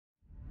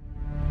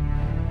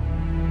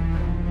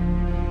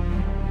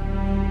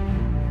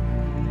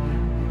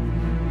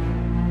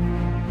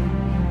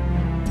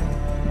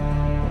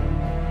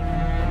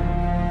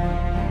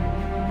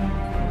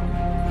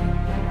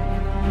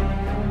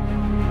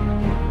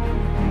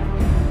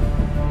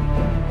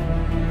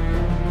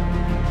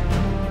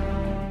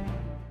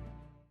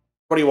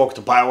Everybody,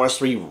 welcome to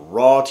BioS3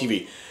 Raw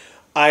TV.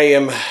 I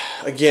am,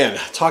 again,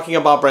 talking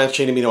about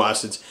branched-chain amino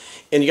acids,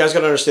 and you guys got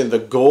to understand the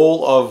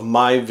goal of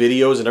my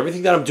videos and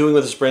everything that I'm doing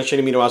with this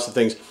branched-chain amino acid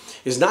things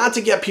is not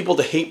to get people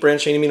to hate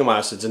branched-chain amino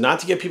acids and not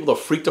to get people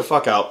to freak the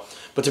fuck out,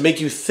 but to make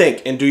you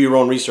think and do your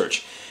own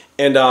research.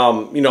 And,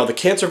 you know, the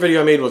cancer video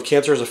I made with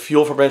cancer as a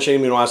fuel for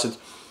branched-chain amino acids,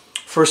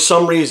 for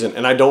some reason,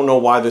 and I don't know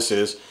why this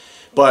is,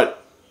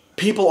 but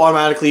people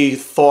automatically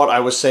thought I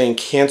was saying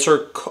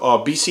cancer,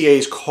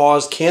 BCAAs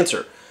cause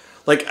cancer.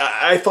 Like,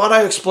 I thought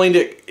I explained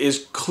it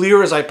as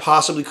clear as I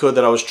possibly could,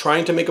 that I was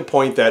trying to make a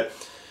point that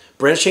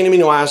branched-chain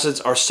amino acids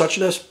are such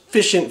an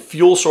efficient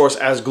fuel source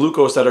as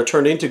glucose that are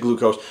turned into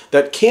glucose,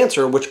 that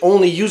cancer, which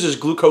only uses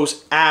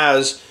glucose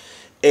as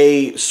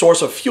a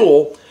source of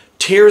fuel,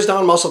 tears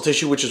down muscle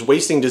tissue, which is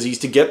wasting disease,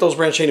 to get those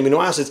branched-chain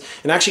amino acids,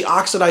 and actually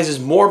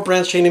oxidizes more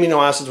branched-chain amino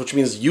acids, which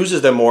means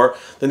uses them more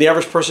than the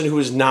average person who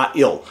is not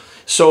ill.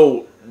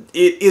 So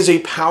it is a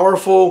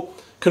powerful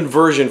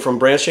conversion from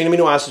branched-chain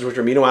amino acids, which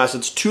are amino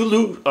acids, to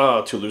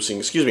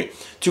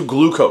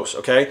glucose,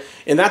 okay?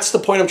 And that's the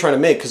point I'm trying to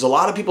make, because a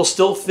lot of people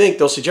still think,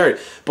 they'll say, Jerry,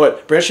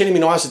 but branched-chain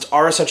amino acids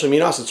are essentially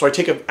amino acids. So I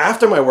take it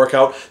after my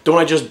workout, don't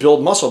I just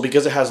build muscle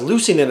because it has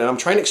leucine in it? I'm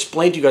trying to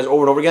explain to you guys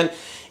over and over again,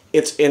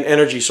 it's an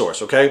energy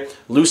source, okay?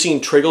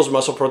 Leucine triggers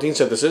muscle protein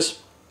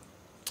synthesis,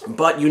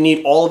 but you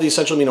need all of the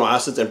essential amino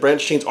acids, and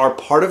branched chains are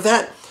part of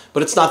that.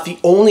 But it's not the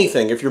only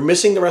thing. If you're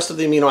missing the rest of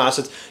the amino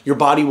acids, your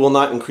body will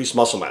not increase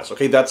muscle mass.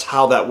 Okay, that's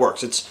how that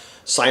works. It's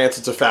science,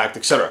 it's a fact,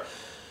 etc.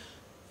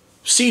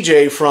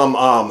 CJ from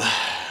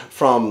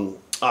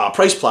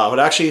Price Plow had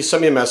actually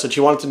sent me a message.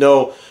 He wanted to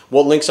know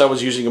what links I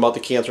was using about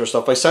the cancer and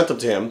stuff. I sent them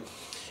to him.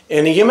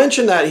 And he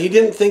mentioned that he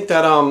didn't think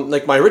that,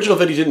 like my original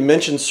video didn't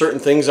mention certain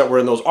things that were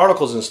in those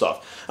articles and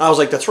stuff. And I was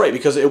like, that's right,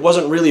 because it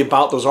wasn't really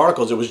about those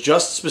articles. It was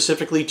just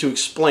specifically to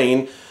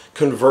explain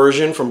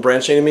conversion from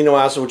branched-chain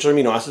amino acids, which are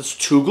amino acids,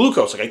 to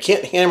glucose. Like, I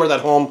can't hammer that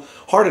home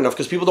hard enough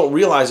because people don't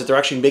realize that they're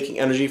actually making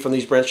energy from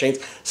these branched chains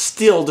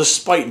still,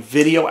 despite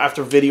video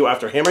after video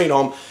after hammering it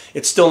home.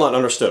 It's still not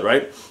understood,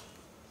 right?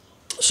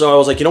 So I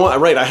was like, you know what,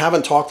 right, I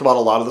haven't talked about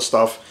a lot of the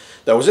stuff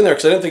that was in there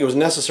because I didn't think it was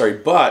necessary.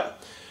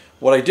 But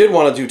what I did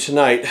want to do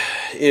tonight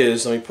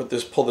is, let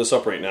me pull this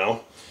up right now.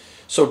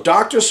 So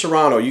Dr.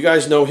 Serrano, you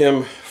guys know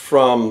him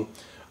from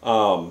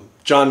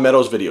John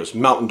Meadows' videos,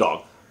 Mountain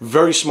Dog.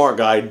 Very smart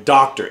guy,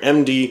 doctor,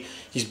 MD.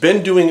 He's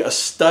been doing a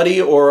study,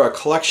 or a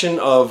collection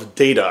of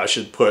data, I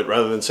should put,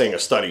 rather than saying a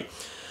study,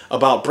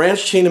 about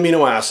branched-chain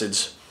amino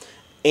acids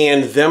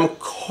and them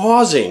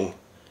causing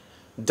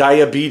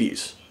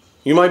diabetes.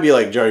 You might be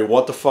like, Jerry,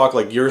 what the fuck?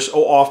 Like, you're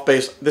so off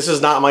base. This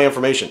is not my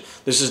information.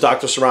 This is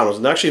Dr. Serrano's.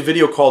 And actually a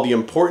video called The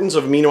Importance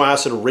of Amino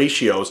Acid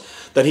Ratios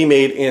that he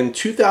made in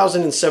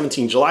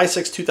 2017, July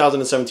 6,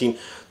 2017,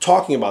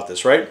 talking about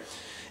this, right?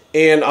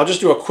 And I'll just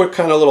do a quick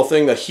kind of little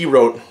thing that he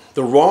wrote.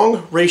 The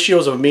wrong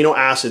ratios of amino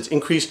acids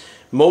increase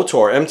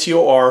mTOR,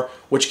 MTOR,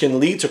 which can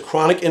lead to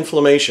chronic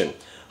inflammation.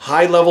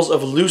 High levels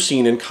of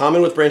leucine, in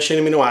common with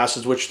branched-chain amino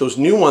acids, which those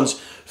new ones,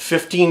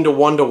 15 to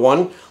 1 to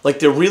 1, like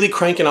they're really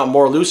cranking out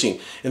more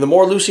leucine. And the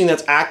more leucine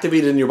that's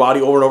activated in your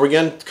body over and over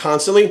again,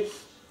 constantly,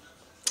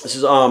 this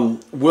is can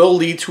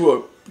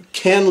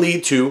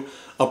lead to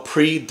a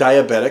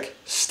pre-diabetic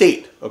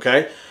state,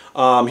 okay?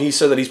 He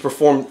said that he's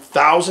performed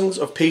thousands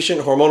of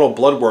patient hormonal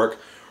blood work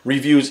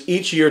reviews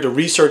each year to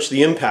research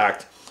the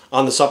impact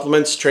on the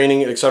supplements,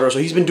 training, etc. So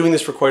he's been doing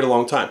this for quite a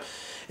long time.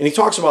 And he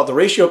talks about the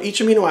ratio of each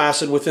amino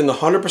acid within the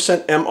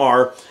 100%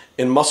 MR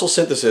in muscle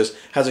synthesis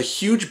has a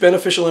huge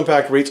beneficial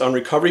impact rates on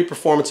recovery,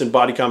 performance, and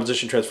body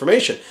composition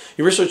transformation.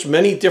 He researched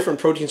many different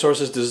protein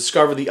sources to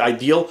discover the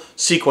ideal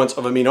sequence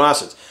of amino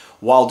acids.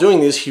 While doing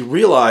this, he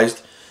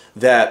realized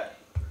that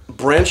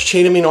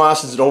branched-chain amino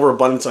acids in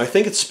overabundance, and I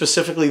think it's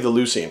specifically the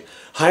leucine,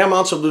 high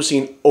amounts of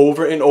leucine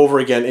over and over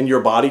again in your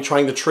body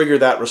trying to trigger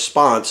that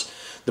response,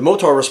 the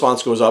mTOR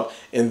response goes up,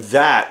 and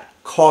that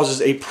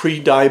causes a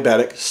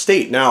pre-diabetic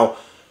state. Now,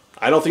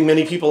 I don't think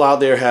many people out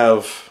there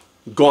have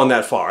gone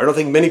that far. I don't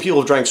think many people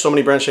have drank so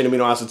many branched-chain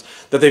amino acids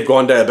that they've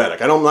gone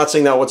diabetic. I'm not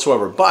saying that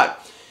whatsoever,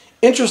 but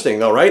interesting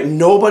though, right?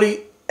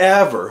 Nobody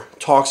ever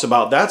talks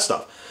about that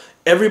stuff.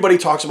 Everybody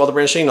talks about the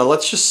branched-chain. Now,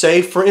 let's just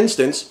say, for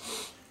instance,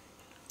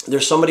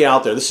 there's somebody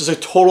out there, this is a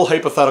total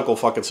hypothetical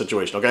fucking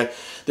situation, okay?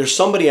 There's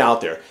somebody out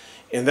there,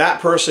 and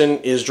that person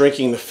is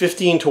drinking the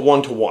 15 to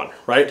 1 to 1,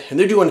 right? And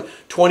they're doing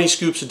 20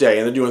 scoops a day,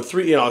 and they're doing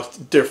 3, you know,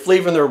 they're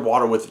flavoring their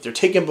water with it. They're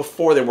taking it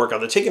before they work out.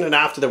 They're taking it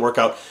after they work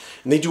out,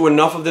 and they do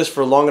enough of this for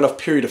a long enough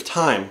period of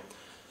time.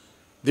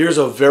 There's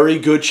a very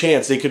good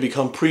chance they could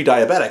become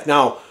pre-diabetic.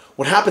 Now,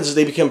 what happens is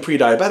they become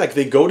pre-diabetic,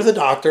 they go to the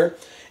doctor,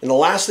 and the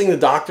last thing the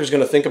doctor is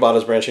going to think about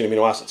is branched-chain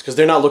amino acids, because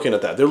they're not looking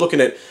at that. They're looking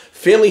at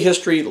family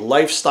history,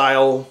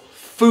 lifestyle,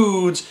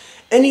 foods,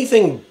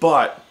 anything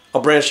but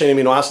a branched-chain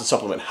amino acid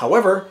supplement.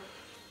 However,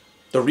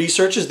 the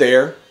research is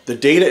there, the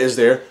data is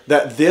there,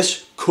 that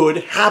this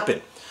could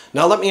happen.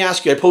 Now let me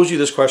ask you, I pose you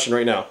this question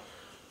right now.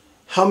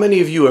 How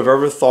many of you have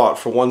ever thought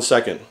for 1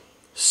 second,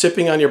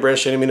 sipping on your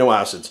branched-chain amino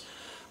acids,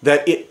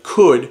 that it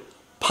could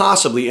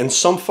possibly, in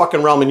some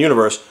fucking realm and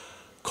universe,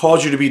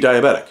 cause you to be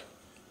diabetic?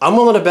 I'm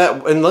willing to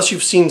bet, unless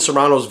you've seen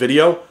Serrano's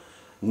video,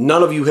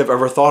 none of you have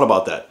ever thought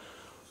about that.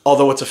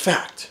 Although it's a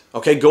fact.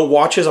 Okay, go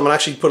watch his. I'm going to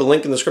actually put a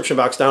link in the description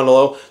box down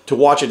below to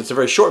watch it. It's a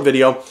very short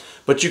video,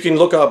 but you can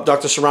look up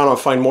Dr. Serrano and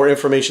find more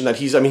information that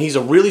he's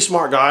a really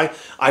smart guy.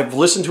 I've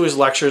listened to his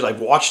lectures. I've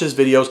watched his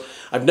videos.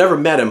 I've never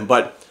met him,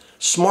 but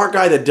smart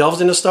guy that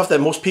delves into stuff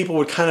that most people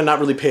would kind of not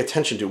really pay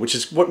attention to, which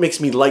is what makes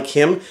me like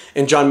him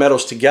and John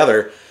Meadows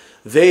together.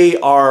 They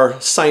are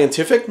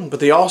scientific, but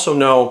they also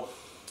know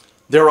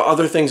there are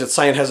other things that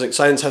science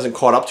hasn't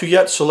caught up to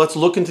yet. So let's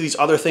look into these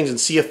other things and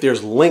see if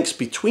there's links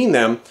between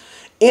them.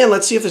 And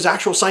let's see if there's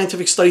actual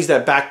scientific studies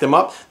that back them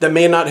up that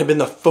may not have been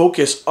the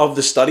focus of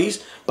the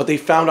studies, but they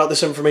found out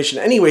this information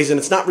anyways, and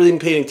it's not really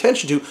paid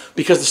attention to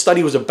because the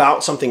study was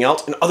about something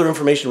else and other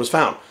information was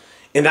found.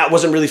 And that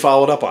wasn't really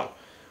followed up on,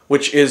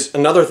 which is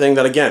another thing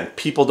that, again,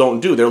 people don't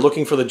do. They're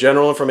looking for the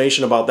general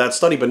information about that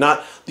study, but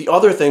not the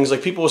other things.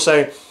 Like people will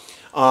say,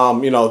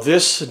 you know,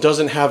 this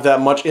doesn't have that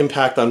much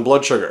impact on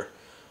blood sugar,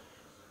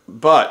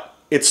 but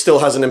it still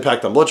has an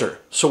impact on blood sugar.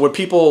 So what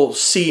people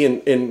see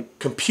and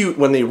compute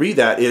when they read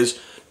that is,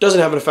 doesn't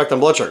have an effect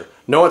on blood sugar.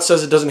 No, it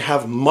says it doesn't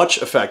have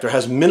much effect or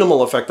has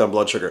minimal effect on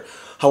blood sugar.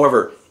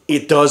 However,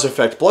 it does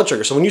affect blood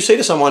sugar. So when you say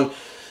to someone,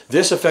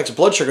 this affects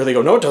blood sugar, they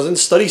go, no, it doesn't.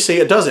 Studies say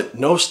it doesn't.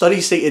 No,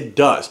 studies say it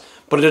does,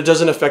 but it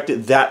doesn't affect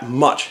it that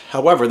much.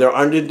 However, there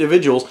are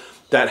individuals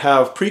that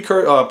have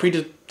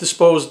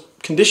predisposed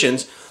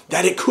conditions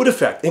that it could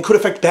affect and could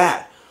affect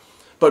bad.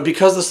 But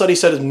because the study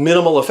said it's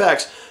minimal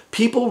effects,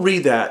 people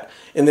read that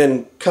and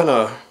then kind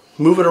of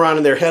move it around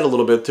in their head a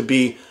little bit to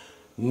be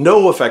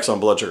no effects on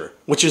blood sugar,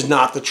 which is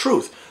not the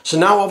truth. So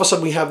now all of a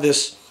sudden we have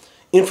this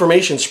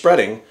information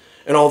spreading,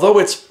 and although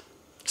it's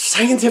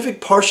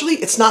scientific partially,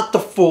 it's not the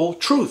full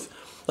truth.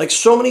 Like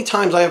so many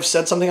times I have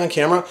said something on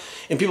camera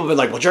and people have been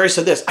like, well, Jerry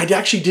said this. I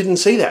actually didn't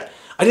say that.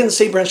 I didn't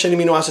say branched chain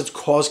amino acids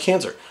cause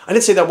cancer. I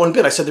didn't say that one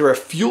bit. I said they're a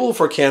fuel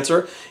for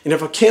cancer, and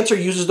if a cancer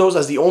uses those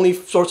as the only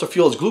source of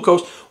fuel is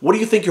glucose, what do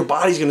you think your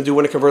body's going to do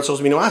when it converts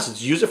those amino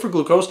acids? Use it for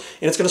glucose,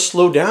 and it's going to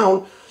slow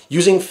down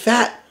using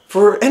fat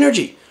for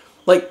energy.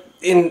 Like,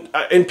 and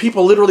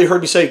people literally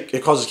heard me say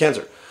it causes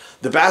cancer.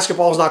 The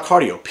basketball is not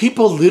cardio.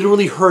 People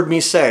literally heard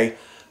me say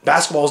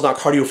basketball is not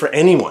cardio for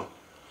anyone.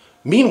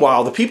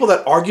 Meanwhile, the people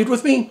that argued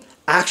with me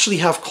actually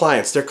have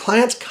clients. Their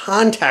clients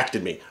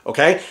contacted me,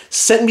 okay?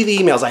 Sent me the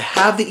emails. I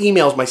have the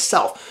emails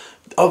myself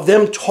of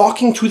them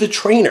talking to the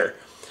trainer.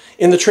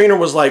 And the trainer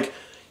was like,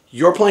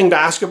 you're playing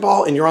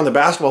basketball and you're on the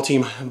basketball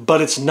team,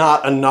 but it's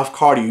not enough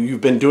cardio. You've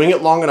been doing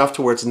it long enough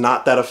to where it's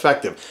not that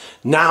effective.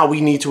 Now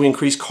we need to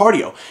increase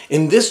cardio.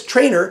 And this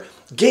trainer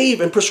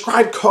gave and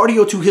prescribed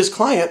cardio to his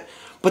client,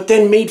 but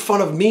then made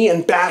fun of me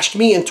and bashed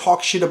me and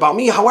talked shit about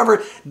me.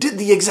 However, did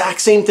the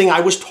exact same thing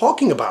I was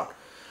talking about.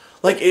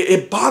 Like,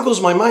 it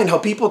boggles my mind how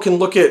people can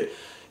look at,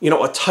 you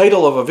know, a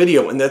title of a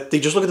video and that they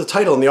just look at the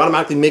title and they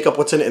automatically make up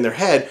what's in it in their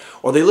head,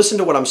 or they listen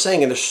to what I'm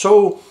saying and they're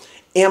so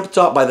amped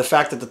up by the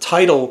fact that the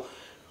title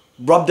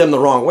rubbed them the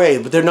wrong way,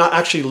 but they're not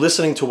actually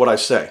listening to what I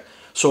say.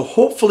 So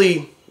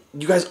hopefully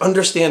you guys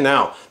understand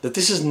now that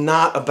this is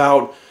not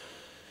about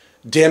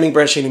damning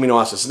branched chain amino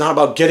acids. It's not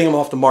about getting them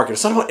off the market.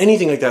 It's not about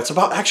anything like that. It's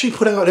about actually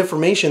putting out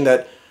information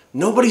that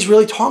nobody's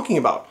really talking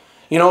about.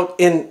 You know,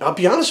 and I'll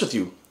be honest with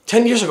you,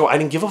 10 years ago, I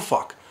didn't give a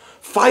fuck.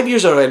 5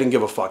 years ago, I didn't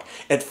give a fuck.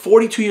 At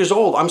 42 years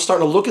old, I'm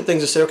starting to look at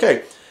things and say,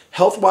 okay,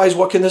 health-wise,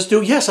 what can this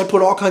do? Yes, I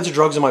put all kinds of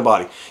drugs in my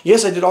body.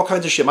 Yes, I did all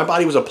kinds of shit. My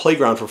body was a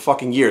playground for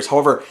fucking years.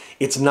 However,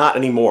 it's not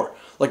anymore.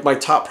 Like, my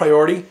top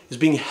priority is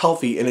being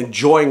healthy and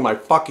enjoying my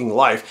fucking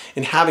life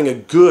and having a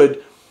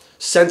good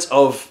sense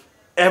of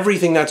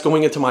everything that's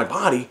going into my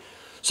body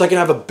so I can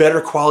have a better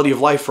quality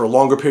of life for a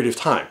longer period of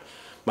time.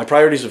 My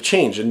priorities have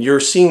changed, and you're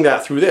seeing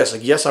that through this.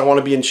 Like, yes, I want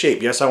to be in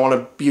shape. Yes, I want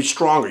to be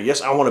stronger.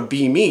 Yes, I want to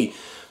be me.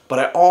 But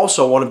I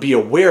also want to be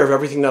aware of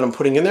everything that I'm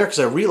putting in there because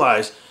I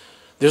realize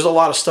there's a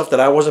lot of stuff that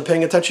I wasn't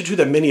paying attention to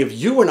that many of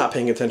you are not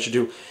paying attention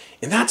to.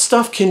 And that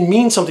stuff can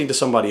mean something to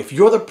somebody. If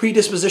you're the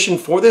predisposition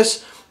for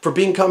this, for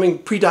becoming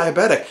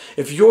pre-diabetic,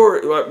 if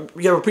you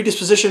have a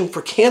predisposition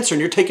for cancer and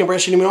you're taking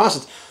branched chain amino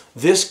acids,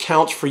 this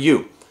counts for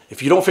you.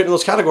 If you don't fit in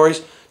those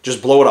categories,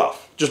 just blow it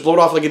off. Just blow it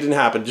off like it didn't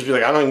happen. Just be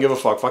like, I don't even give a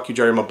fuck. Fuck you,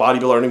 Jerry. I'm a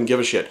bodybuilder. I don't even give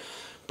a shit.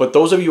 But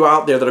those of you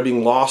out there that are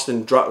being lost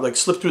and like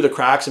slipped through the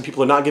cracks and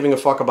people are not giving a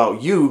fuck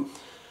about you,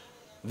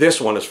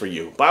 this one is for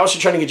you.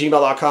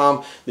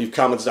 BioStrengthTraining@gmail.com. Leave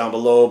comments down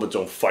below, but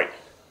don't fight.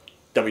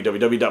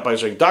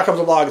 www.biostrength.com is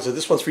the blog. So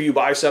this one's for you,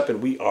 Bicep,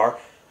 and we are